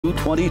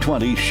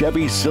2020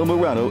 Chevy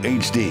Silverado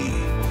HD.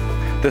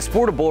 The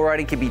sport of bull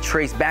riding can be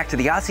traced back to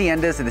the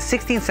haciendas of the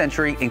 16th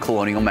century in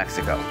colonial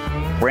Mexico.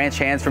 Ranch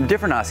hands from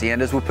different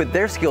haciendas would put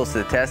their skills to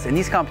the test, and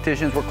these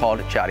competitions were called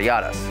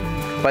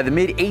charreadas. By the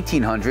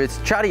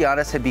mid-1800s,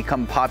 charreadas had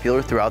become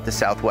popular throughout the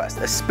Southwest,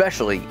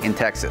 especially in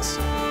Texas.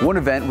 One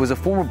event was a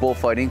form of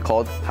bullfighting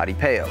called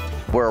jaripeo,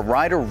 where a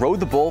rider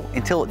rode the bull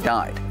until it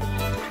died.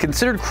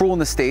 Considered cruel in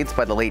the States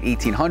by the late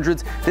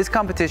 1800s, this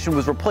competition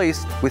was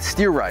replaced with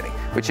steer riding,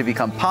 which had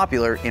become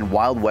popular in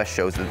Wild West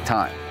shows at the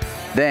time.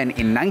 Then,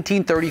 in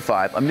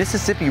 1935, a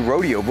Mississippi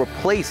rodeo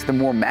replaced the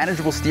more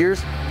manageable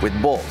steers with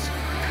bulls.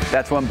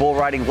 That's when bull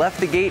riding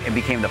left the gate and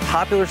became the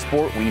popular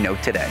sport we know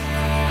today.